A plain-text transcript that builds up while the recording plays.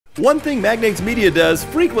One thing MagnatesMedia does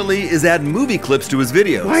frequently is add movie clips to his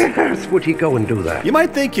videos. Why on earth would he go and do that? You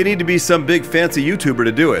might think you need to be some big fancy YouTuber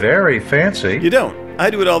to do it. Very fancy. You don't. I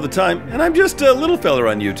do it all the time, and I'm just a little feller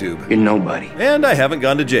on YouTube. You're nobody. And I haven't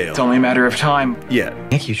gone to jail. It's only a matter of time. Yet.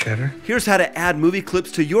 Thank you, Trevor. Here's how to add movie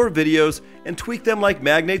clips to your videos and tweak them like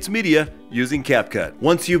MagnatesMedia using CapCut.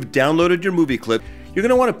 Once you've downloaded your movie clip, you're going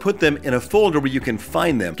to want to put them in a folder where you can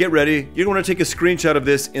find them. Get ready. You're going to take a screenshot of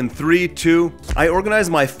this in 3, 2. I organize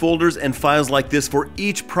my folders and files like this for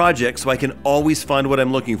each project so I can always find what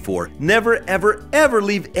I'm looking for. Never, ever, ever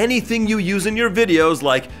leave anything you use in your videos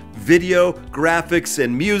like video, graphics,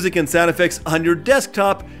 and music and sound effects on your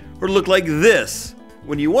desktop or look like this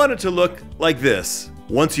when you want it to look like this.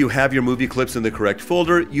 Once you have your movie clips in the correct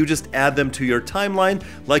folder, you just add them to your timeline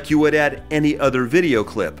like you would add any other video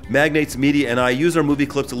clip. MagnatesMedia and I use our movie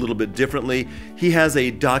clips a little bit differently. He has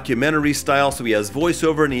a documentary style, so he has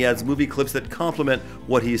voiceover and he adds movie clips that complement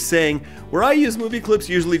what he's saying, where I use movie clips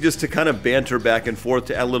usually just to kind of banter back and forth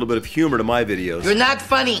to add a little bit of humor to my videos. You're not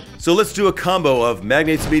funny. So let's do a combo of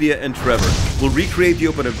MagnatesMedia and Trevor. We'll recreate the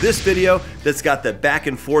open of this video that's got the back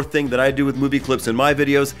and forth thing that I do with movie clips in my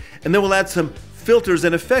videos, and then we'll add some filters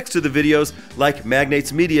and effects to the videos like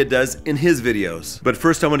MagnatesMedia does in his videos. But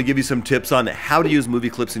first I want to give you some tips on how to use movie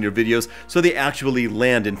clips in your videos so they actually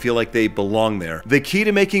land and feel like they belong there. The key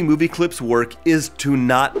to making movie clips work is to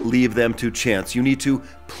not leave them to chance. You need to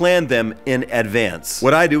plan them in advance.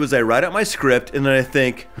 What I do is I write out my script and then I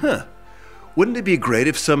think, wouldn't it be great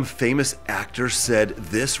if some famous actor said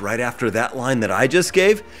this right after that line that I just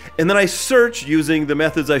gave? And then I search using the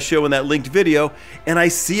methods I show in that linked video, and I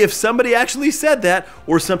see if somebody actually said that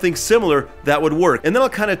or something similar that would work. And then I'll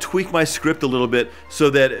kind of tweak my script a little bit so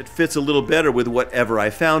that it fits a little better with whatever I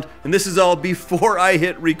found. And this is all before I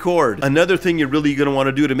hit record. Another thing you're really gonna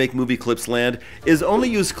wanna do to make movie clips land is only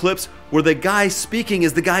use clips where the guy speaking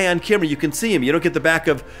is the guy on camera. You can see him. You don't get the back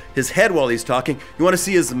of his head while he's talking. You wanna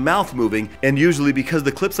see his mouth moving. And usually, because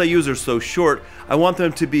the clips I use are so short, I want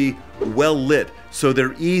them to be well lit so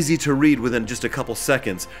they're easy to read within just a couple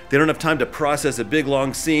seconds. They don't have time to process a big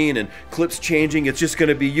long scene and clips changing. It's just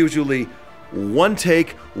gonna be usually one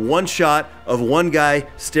take, one shot of one guy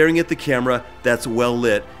staring at the camera that's well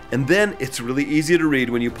lit. And then it's really easy to read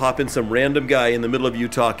when you pop in some random guy in the middle of you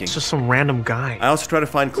talking. It's just some random guy. I also try to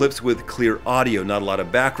find clips with clear audio, not a lot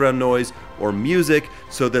of background noise or music,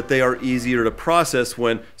 so that they are easier to process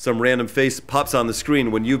when some random face pops on the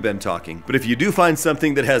screen when you've been talking. But if you do find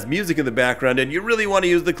something that has music in the background and you really want to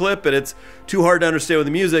use the clip and it's too hard to understand with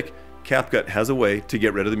the music, CapCut has a way to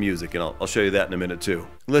get rid of the music, and I'll show you that in a minute too.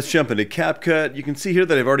 Let's jump into CapCut. You can see here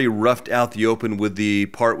that I've already roughed out the open with the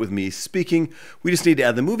part with me speaking. We just need to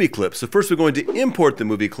add the movie clips. So first we're going to import the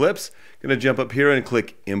movie clips. I'm going to jump up here and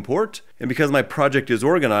click Import. And because my project is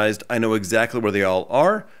organized, I know exactly where they all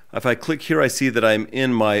are. If I click here, I see that I'm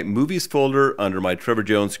in my Movies folder under my Trevor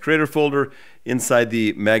Jones Creator folder, inside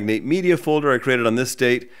the MagnatesMedia folder I created on this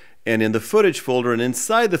date, and in the footage folder, and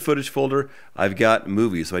inside the footage folder, I've got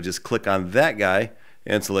movies. So I just click on that guy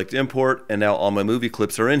and select import, and now all my movie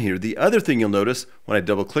clips are in here. The other thing you'll notice, when I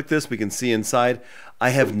double click this, we can see inside, I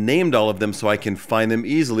have named all of them so I can find them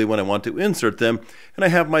easily when I want to insert them, and I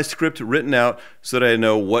have my script written out so that I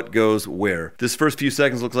know what goes where. This first few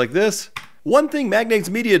seconds looks like this. One thing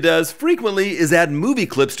MagnatesMedia does frequently is add movie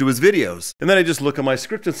clips to his videos. And then I just look at my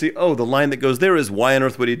script and see, oh, the line that goes there is why on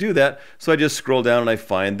earth would he do that? So I just scroll down and I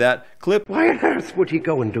find that clip. Why on earth would he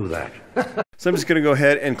go and do that? So I'm just gonna go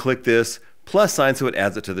ahead and click this plus sign so it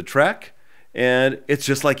adds it to the track. And it's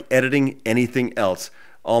just like editing anything else.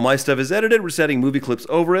 All my stuff is edited, we're just adding movie clips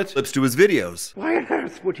over it, clips to his videos. Why on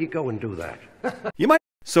earth would he go and do that? You might.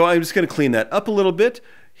 So I'm just gonna clean that up a little bit.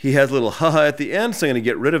 He has a little haha at the end, so I'm going to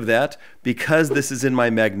get rid of that. Because this is in my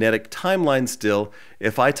magnetic timeline still,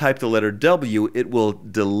 if I type the letter W, it will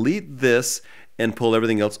delete this and pull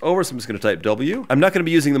everything else over. So I'm just going to type W. I'm not going to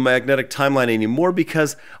be using the magnetic timeline anymore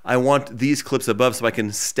because I want these clips above so I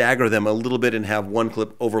can stagger them a little bit and have one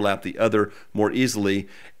clip overlap the other more easily.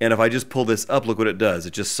 And if I just pull this up, look what it does.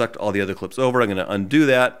 It just sucked all the other clips over. I'm going to undo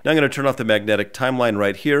that. Now I'm going to turn off the magnetic timeline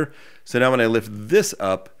right here. So now when I lift this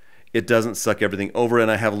up, it doesn't suck everything over and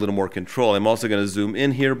I have a little more control. I'm also going to zoom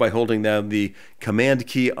in here by holding down the command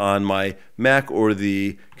key on my Mac or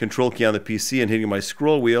the control key on the PC and hitting my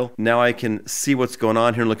scroll wheel. Now I can see what's going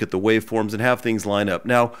on here and look at the waveforms and have things line up.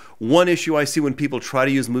 Now, one issue I see when people try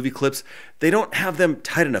to use movie clips, they don't have them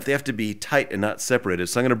tight enough. They have to be tight and not separated.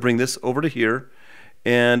 So I'm going to bring this over to here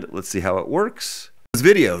and let's see how it works.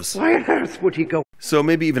 Videos. Why on earth would he go? So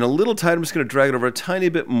maybe even a little tight. I'm just going to drag it over a tiny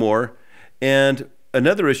bit more. And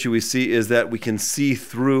another issue we see is that we can see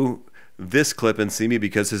through this clip and see me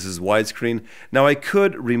because this is widescreen. Now I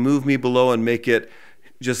could remove me below and make it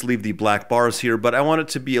just leave the black bars here, but I want it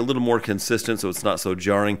to be a little more consistent so it's not so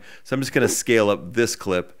jarring. So I'm just going to scale up this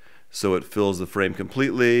clip so it fills the frame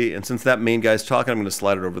completely. And since that main guy's talking, I'm going to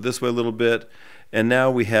slide it over this way a little bit. And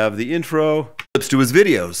now we have the intro. Clips to his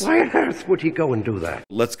videos. Why on earth would he go and do that?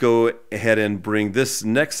 Let's go ahead and bring this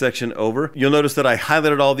next section over. You'll notice that I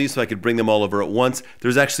highlighted all these so I could bring them all over at once.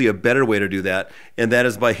 There's actually a better way to do that, and that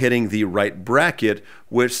is by hitting the right bracket,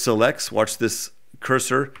 which selects, watch this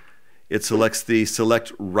cursor, it selects the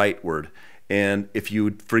select rightward. And if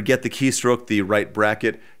you forget the keystroke, the right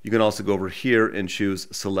bracket, you can also go over here and choose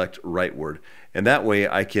select rightward. And that way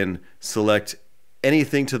I can select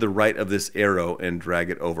anything to the right of this arrow and drag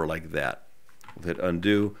it over like that. We'll hit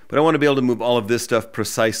undo. But I want to be able to move all of this stuff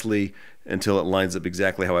precisely until it lines up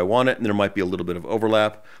exactly how I want it, and there might be a little bit of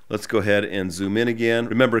overlap. Let's go ahead and zoom in again.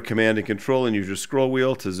 Remember Command and Control and use your scroll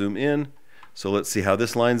wheel to zoom in. So let's see how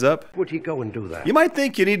this lines up. Would he go and do that? You might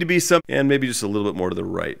think you need to be some, and maybe just a little bit more to the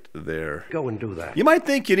right there. Go and do that. You might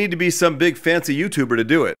think you need to be some big fancy YouTuber to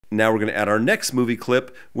do it. Now we're going to add our next movie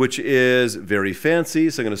clip, which is very fancy.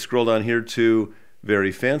 So I'm going to scroll down here to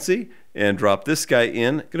very fancy and drop this guy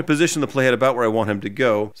in. I'm going to position the playhead about where I want him to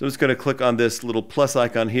go. So I'm just going to click on this little plus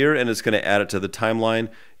icon here, and it's going to add it to the timeline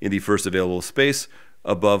in the first available space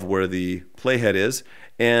above where the playhead is.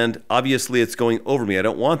 And obviously it's going over me. I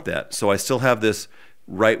don't want that. So I still have this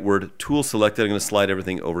rightward tool selected. I'm going to slide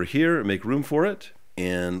everything over here and make room for it.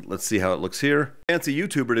 And let's see how it looks here. Fancy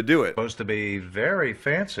YouTuber to do it. Supposed to be very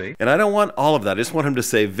fancy. And I don't want all of that. I just want him to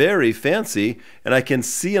say very fancy. And I can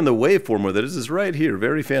see in the waveform where that is right here.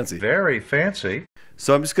 Very fancy. Very fancy.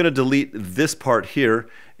 So I'm just going to delete this part here.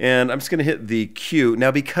 And I'm just going to hit the Q.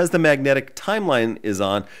 Now because the magnetic timeline is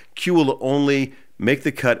on, Q will only make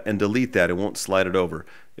the cut and delete that. It won't slide it over.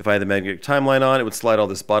 If I had the magnetic timeline on, it would slide all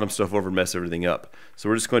this bottom stuff over and mess everything up. So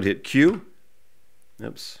we're just going to hit Q.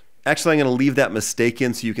 Oops. Actually, I'm going to leave that mistake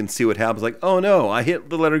in so you can see what happens. Like, oh no, I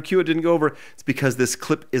hit the letter Q, it didn't go over. It's because this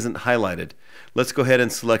clip isn't highlighted. Let's go ahead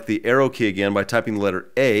and select the arrow key again by typing the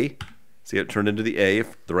letter A. See how it turned into the A.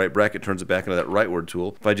 If the right bracket turns it back into that rightward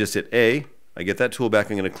tool. If I just hit A, I get that tool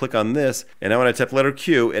back. I'm going to click on this. And now when I type letter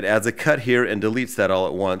Q, it adds a cut here and deletes that all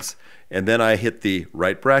at once. And then I hit the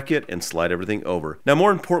right bracket and slide everything over. Now,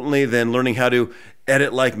 more importantly than learning how to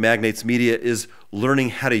edit like MagnatesMedia is learning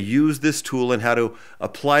how to use this tool and how to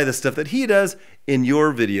apply the stuff that he does in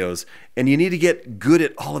your videos. And you need to get good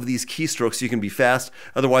at all of these keystrokes so you can be fast.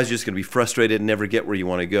 Otherwise, you're just going to be frustrated and never get where you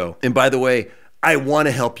want to go. And by the way, I want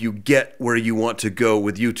to help you get where you want to go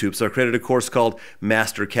with YouTube. So I created a course called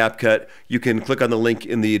Master CapCut. You can click on the link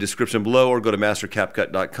in the description below or go to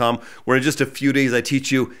mastercapcut.com, where in just a few days I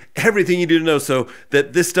teach you everything you need to know so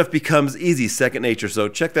that this stuff becomes easy, second nature. So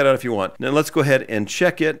check that out if you want. Now let's go ahead and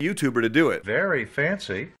check it. YouTuber to do it. Very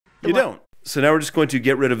fancy. You don't. So now we're just going to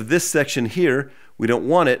get rid of this section here. We don't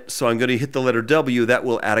want it, so I'm going to hit the letter W. That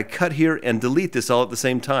will add a cut here and delete this all at the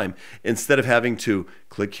same time. Instead of having to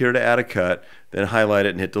click here to add a cut, then highlight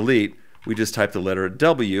it and hit delete, we just type the letter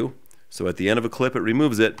W. So at the end of a clip, it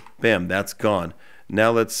removes it. Bam, that's gone.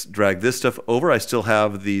 Now let's drag this stuff over. I still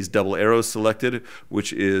have these double arrows selected,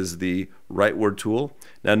 which is the rightward tool.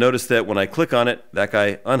 Now notice that when I click on it, that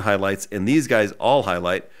guy unhighlights, and these guys all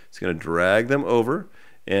highlight. It's going to drag them over.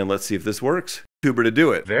 And let's see if this works. YouTuber to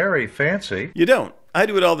do it. Very fancy. You don't. I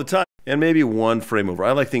do it all the time. And maybe one frame over.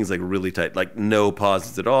 I like things like really tight, like no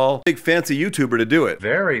pauses at all. Big fancy YouTuber to do it.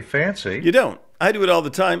 Very fancy. You don't. I do it all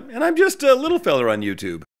the time. And I'm just a little fella on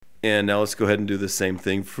YouTube. And now let's go ahead and do the same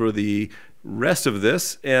thing for the rest of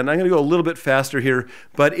this. And I'm going to go a little bit faster here,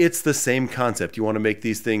 but it's the same concept. You want to make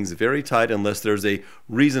these things very tight unless there's a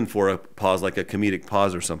reason for a pause, like a comedic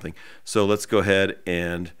pause or something. So let's go ahead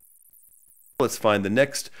and let's find the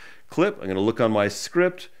next clip. I'm going to look on my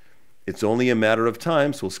script. It's only a matter of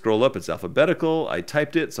time, so we'll scroll up. It's alphabetical. I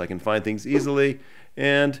typed it so I can find things easily.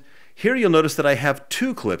 And here you'll notice that I have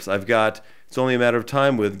two clips. I've got It's Only a Matter of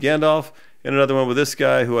Time with Gandalf and another one with this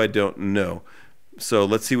guy who I don't know. So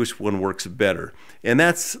let's see which one works better. And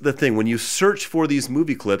that's the thing. When you search for these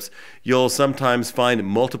movie clips, you'll sometimes find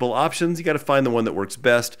multiple options. You got to find the one that works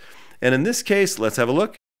best. And in this case, let's have a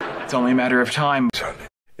look. It's only a matter of time.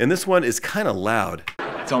 And this one is kind of loud.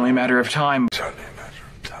 It's only a matter of time. It's only a matter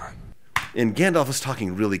of time. And Gandalf is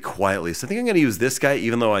talking really quietly. So I think I'm going to use this guy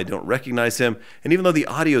even though I don't recognize him. And even though the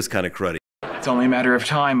audio is kind of cruddy. It's only a matter of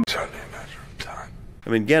time. It's only a matter of time. I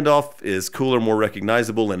mean, Gandalf is cooler, more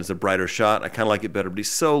recognizable, and it's a brighter shot. I kind of like it better, but he's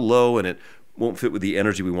so low and it won't fit with the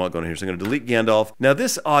energy we want going here. So I'm going to delete Gandalf. Now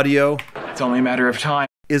this audio It's only a matter of time.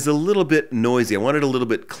 is a little bit noisy. I want it a little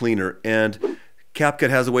bit cleaner. And CapCut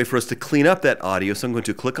has a way for us to clean up that audio. So I'm going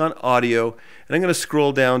to click on audio and I'm going to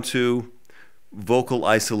scroll down to vocal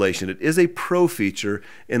isolation. It is a pro feature,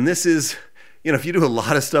 and this is, if you do a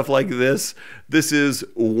lot of stuff like this, this is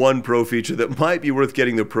one pro feature that might be worth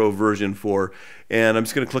getting the pro version for. And I'm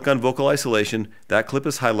just going to click on vocal isolation. That clip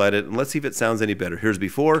is highlighted, and let's see if it sounds any better. Here's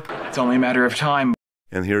before. It's only a matter of time.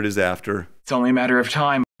 And here it is after. It's only a matter of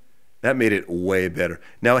time. That made it way better.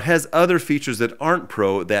 Now it has other features that aren't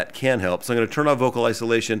pro that can help. So I'm going to turn off vocal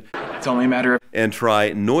isolation. It's only a matter of... And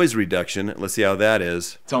try noise reduction. Let's see how that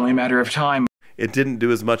is. It's only a matter of time. It didn't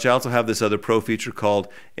do as much. I also have this other pro feature called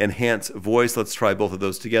enhance voice. Let's try both of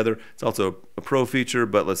those together. It's also a pro feature,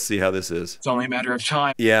 but let's see how this is. It's only a matter of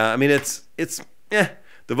time. Yeah, I mean, it's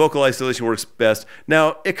the vocal isolation works best.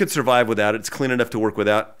 Now, it could survive without it. It's clean enough to work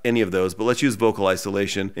without any of those, but let's use vocal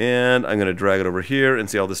isolation. And I'm going to drag it over here and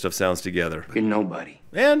see how this stuff sounds together. You're nobody.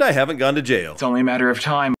 And I haven't gone to jail. It's only a matter of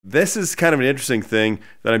time. This is kind of an interesting thing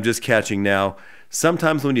that I'm just catching now.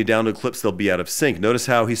 Sometimes when you download clips, they'll be out of sync. Notice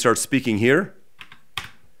how he starts speaking here.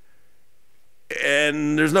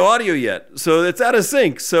 And there's no audio yet, so it's out of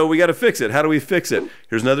sync, so we got to fix it. How do we fix it?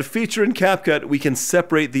 Here's another feature in CapCut. We can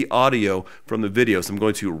separate the audio from the video. So I'm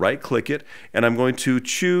going to right click it and I'm going to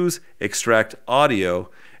choose extract audio,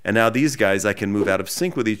 and now these guys I can move out of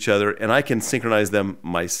sync with each other and I can synchronize them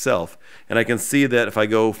myself. And I can see that if I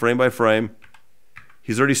go frame by frame,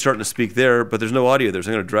 he's already starting to speak there, but there's no audio there.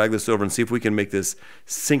 So I'm going to drag this over and see if we can make this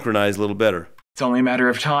synchronize a little better. It's only a matter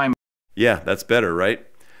of time. Yeah, that's better, right?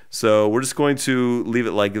 So we're just going to leave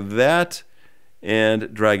it like that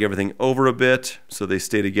and drag everything over a bit so they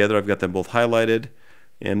stay together. I've got them both highlighted,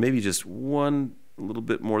 and maybe just one a little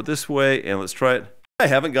bit more this way, and let's try it. I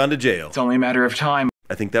haven't gone to jail. It's only a matter of time.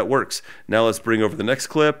 I think that works. Now let's bring over the next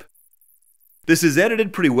clip. This is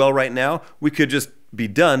edited pretty well right now. We could just be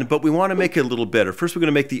done, but we want to make it a little better. First, we're going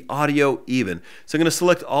to make the audio even. So I'm going to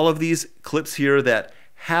select all of these clips here that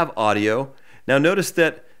have audio. Now notice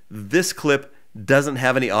that this clip doesn't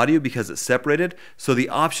have any audio because it's separated, so the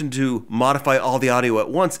option to modify all the audio at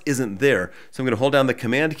once isn't there. So I'm going to hold down the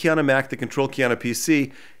Command key on a Mac, the Control key on a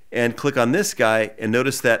PC, and click on this guy, and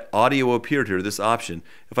notice that audio appeared here, this option.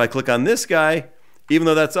 If I click on this guy, even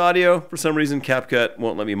though that's audio, for some reason CapCut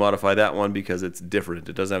won't let me modify that one because it's different.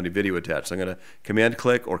 It doesn't have any video attached. So I'm going to Command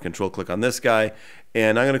click or Control click on this guy,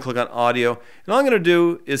 and I'm going to click on audio, and all I'm going to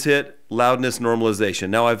do is hit loudness normalization.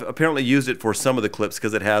 Now I've apparently used it for some of the clips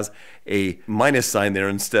because it has a minus sign there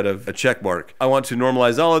instead of a check mark. I want to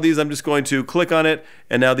normalize all of these. I'm just going to click on it,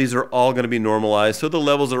 and now these are all going to be normalized. So the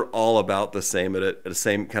levels are all about the same at a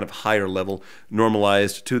same kind of higher level,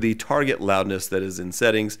 normalized to the target loudness that is in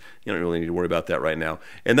settings. You don't really need to worry about that right now.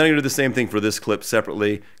 And then I'm going to do the same thing for this clip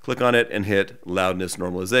separately. Click on it and hit loudness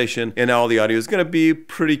normalization. And now all the audio is going to be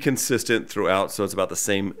pretty consistent throughout, so it's about the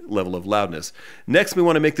same level of loudness. Next, we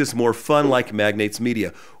want to make this more fun like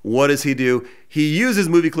MagnatesMedia. What does he do? He uses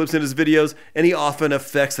movie clips in his videos, and he often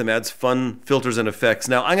affects them, adds fun filters and effects.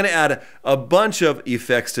 Now, I'm going to add a bunch of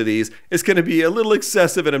effects to these. It's going to be a little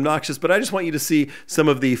excessive and obnoxious, but I just want you to see some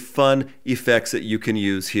of the fun effects that you can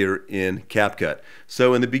use here in CapCut.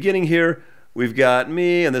 So in the beginning here, we've got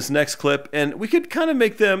me and this next clip, and we could kind of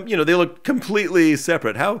make them, they look completely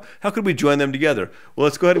separate. How could we join them together? Well,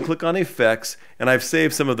 let's go ahead and click on effects, and I've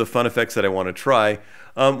saved some of the fun effects that I want to try.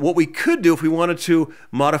 What we could do if we wanted to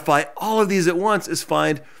modify all of these at once is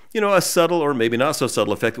find, a subtle or maybe not so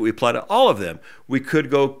subtle effect that we apply to all of them. We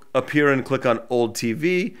could go up here and click on old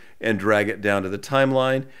TV and drag it down to the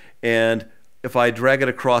timeline, and if I drag it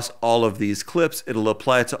across all of these clips, it'll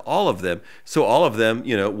apply it to all of them. So all of them,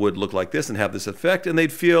 would look like this and have this effect, and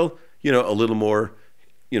they'd feel, a little more,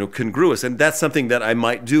 congruous. And that's something that I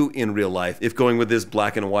might do in real life if going with this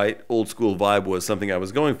black and white old school vibe was something I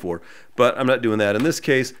was going for. But I'm not doing that in this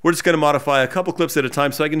case. We're just going to modify a couple clips at a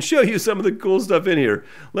time so I can show you some of the cool stuff in here.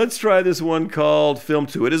 Let's try this one called Film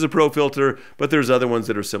 2. It is a pro filter, but there's other ones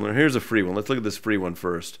that are similar. Here's a free one. Let's look at this free one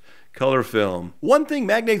first. Color film. One thing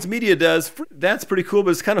MagnatesMedia does, that's pretty cool,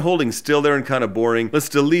 but it's kind of holding still there and kind of boring. Let's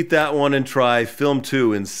delete that one and try Film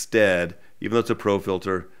 2 instead, even though it's a pro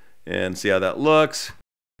filter, and see how that looks.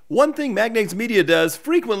 One thing MagnatesMedia does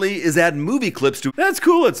frequently is add movie clips to. That's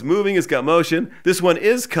cool, it's moving, it's got motion. This one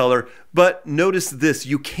is color, but notice this,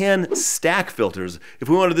 you can stack filters. If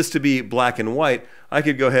we wanted this to be black and white, I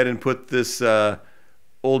could go ahead and put this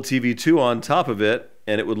old TV 2 on top of it,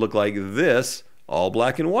 and it would look like this, all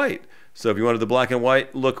black and white. So if you wanted the black and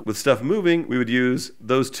white look with stuff moving, we would use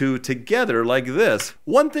those two together like this.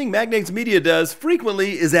 One thing MagnatesMedia does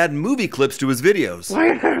frequently is add movie clips to his videos. Why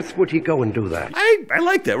on earth would he go and do that? I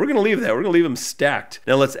like that. We're going to leave that. We're going to leave them stacked.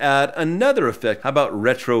 Now let's add another effect. How about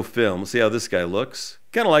retro film? Let's see how this guy looks.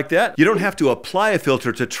 Kind of like that. You don't have to apply a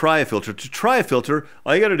filter to try a filter. To try a filter,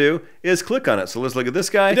 all you got to do is click on it. So let's look at this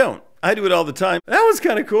guy. I don't. I do it all the time. That was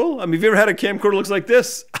kind of cool. I mean, have you ever had a camcorder that looks like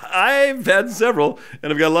this? I've had several,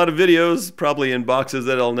 and I've got a lot of videos, probably in boxes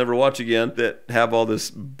that I'll never watch again, that have all this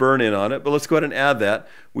burn-in on it. But let's go ahead and add that.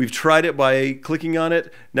 We've tried it by clicking on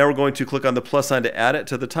it. Now we're going to click on the plus sign to add it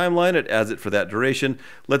to the timeline. It adds it for that duration.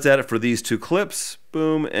 Let's add it for these two clips.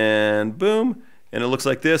 Boom and boom. And it looks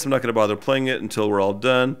like this. I'm not going to bother playing it until we're all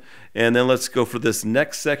done. And then let's go for this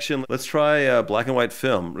next section. Let's try black and white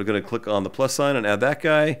film. We're going to click on the plus sign and add that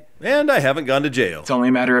guy. And I haven't gone to jail. It's only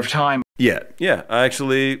a matter of time. Yeah, I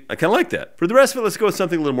kind of like that. For the rest of it, let's go with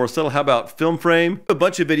something a little more subtle. How about film frame? A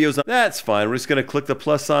bunch of videos on that's fine. We're just going to click the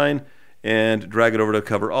plus sign and drag it over to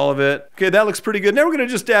cover all of it. Okay, that looks pretty good. Now we're going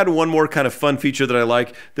to just add one more kind of fun feature that I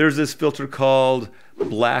like. There's this filter called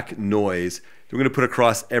black noise. We're going to put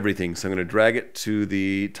across everything. So I'm going to drag it to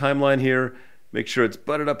the timeline here, make sure it's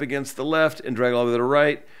butted up against the left, and drag it all the way to the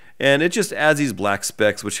right. And it just adds these black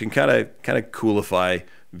specks, which can kind of coolify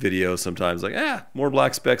videos sometimes. Like, more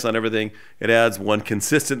black specks on everything. It adds one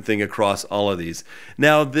consistent thing across all of these.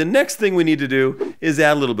 Now, the next thing we need to do is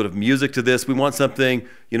add a little bit of music to this. We want something,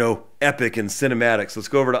 epic and cinematic. So let's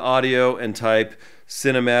go over to audio and type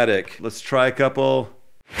cinematic. Let's try a couple.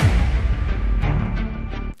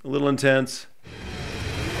 A little intense.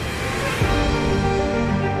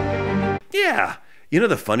 Yeah.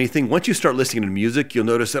 The funny thing, once you start listening to music, you'll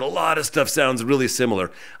notice that a lot of stuff sounds really similar.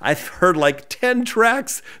 I've heard like 10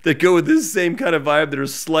 tracks that go with this same kind of vibe that are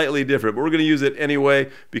slightly different, but we're going to use it anyway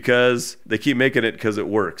because they keep making it because it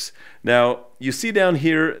works. Now, you see down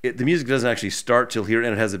here, the music doesn't actually start till here,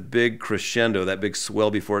 and it has a big crescendo, that big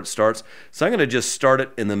swell before it starts. So I'm going to just start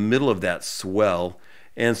it in the middle of that swell.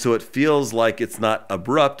 And so it feels like it's not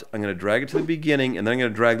abrupt. I'm going to drag it to the beginning, and then I'm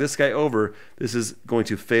going to drag this guy over. This is going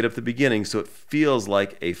to fade up the beginning, so it feels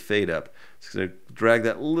like a fade up. So I'm going to drag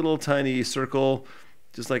that little tiny circle,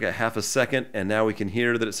 just like a half a second, and now we can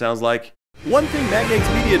hear that it sounds like. One thing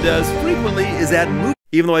MagnatesMedia does frequently is add movement.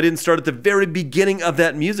 Even though I didn't start at the very beginning of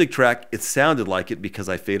that music track, it sounded like it because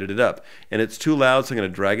I faded it up. And it's too loud, so I'm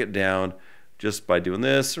going to drag it down just by doing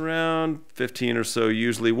this. Around 15 or so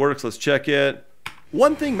usually works. Let's check it.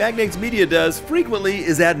 One thing MagnatesMedia does frequently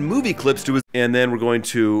is add movie clips to it, and then we're going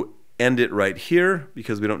to end it right here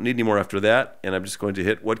because we don't need any more after that. And I'm just going to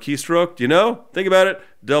hit what keystroke? Do you know? Think about it.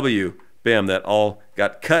 W. Bam, that all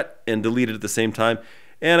got cut and deleted at the same time.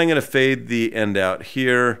 And I'm going to fade the end out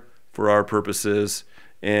here for our purposes.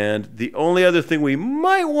 And the only other thing we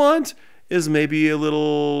might want is maybe a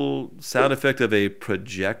little sound effect of a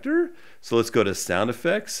projector. So let's go to sound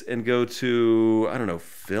effects and go to, I don't know,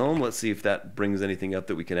 film. Let's see if that brings anything up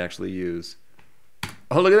that we can actually use.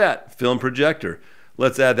 Oh, look at that, film projector.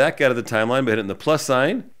 Let's add that guy to the timeline by hitting the plus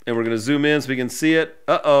sign. And we're going to zoom in so we can see it.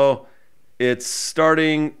 Uh-oh, it's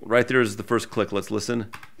starting. Right there is the first click. Let's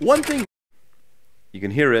listen. One thing, you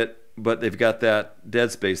can hear it, but they've got that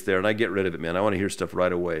dead space there, and I get rid of it, man. I want to hear stuff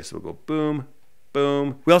right away. So we'll go boom.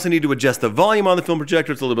 Boom. We also need to adjust the volume on the film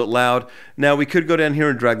projector. It's a little bit loud. Now we could go down here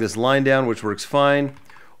and drag this line down, which works fine.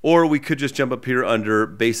 Or we could just jump up here under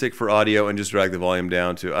basic for audio and just drag the volume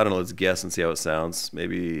down to, I don't know, let's guess and see how it sounds.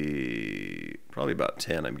 Probably about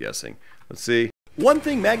 10, I'm guessing. Let's see. One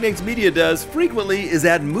thing MagnatesMedia does frequently is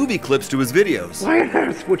add movie clips to his videos. Why on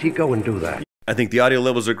earth would he go and do that? I think the audio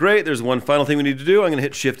levels are great. There's one final thing we need to do. I'm going to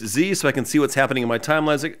hit Shift Z so I can see what's happening in my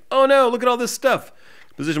timeline. It's like, oh no, look at all this stuff.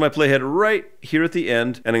 Position my playhead right here at the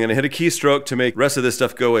end, and I'm going to hit a keystroke to make the rest of this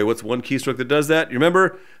stuff go away. What's one keystroke that does that? You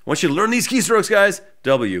remember? I want you to learn these keystrokes, guys.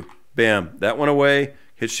 W. Bam. That went away.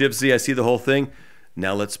 Hit Shift Z. I see the whole thing.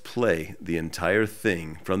 Now let's play the entire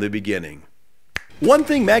thing from the beginning. One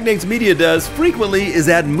thing MagnatesMedia does frequently is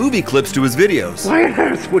add movie clips to his videos. Why on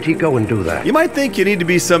earth would he go and do that? You might think you need to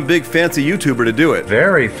be some big fancy YouTuber to do it.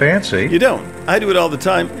 Very fancy. You don't. I do it all the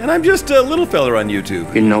time, and I'm just a little feller on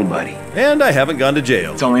YouTube. You're nobody. And I haven't gone to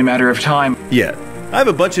jail. It's only a matter of time. Yet. I have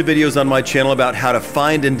a bunch of videos on my channel about how to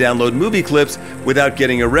find and download movie clips without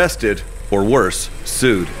getting arrested, or worse,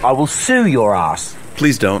 sued. I will sue your ass.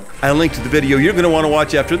 Please don't. I linked to the video you're going to want to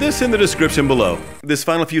watch after this in the description below. This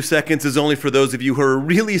final few seconds is only for those of you who are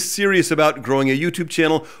really serious about growing a YouTube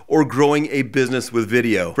channel or growing a business with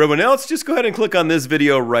video. For everyone else, just go ahead and click on this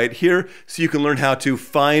video right here so you can learn how to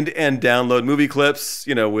find and download movie clips,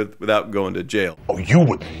 without going to jail. Oh, you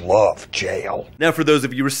would love jail. Now, for those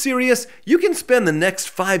of you who are serious, you can spend the next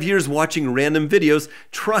 5 years watching random videos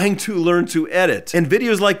trying to learn to edit. And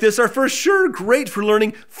videos like this are for sure great for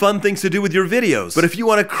learning fun things to do with your videos. But if you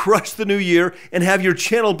want to crush the new year and have your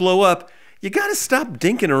channel blow up, You gotta stop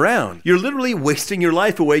dinking around. You're literally wasting your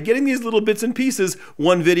life away getting these little bits and pieces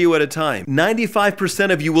one video at a time.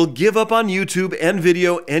 95% of you will give up on YouTube and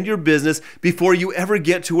video and your business before you ever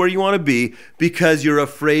get to where you want to be because you're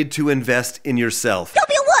afraid to invest in yourself. Don't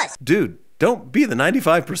be a wuss! Dude, don't be the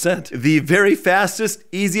 95%. The very fastest,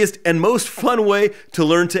 easiest, and most fun way to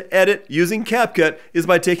learn to edit using CapCut is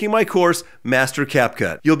by taking my course, Master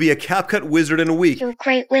CapCut. You'll be a CapCut wizard in a week. You're a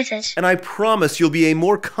great wizard. And I promise you'll be a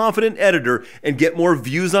more confident editor and get more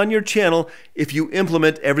views on your channel if you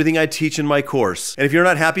implement everything I teach in my course. And if you're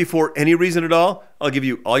not happy for any reason at all, I'll give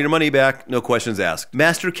you all your money back, no questions asked.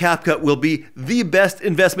 Master CapCut will be the best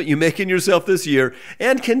investment you make in yourself this year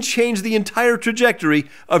and can change the entire trajectory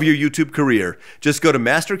of your YouTube career. Just go to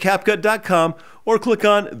mastercapcut.com or click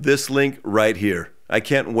on this link right here. I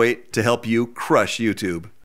can't wait to help you crush YouTube.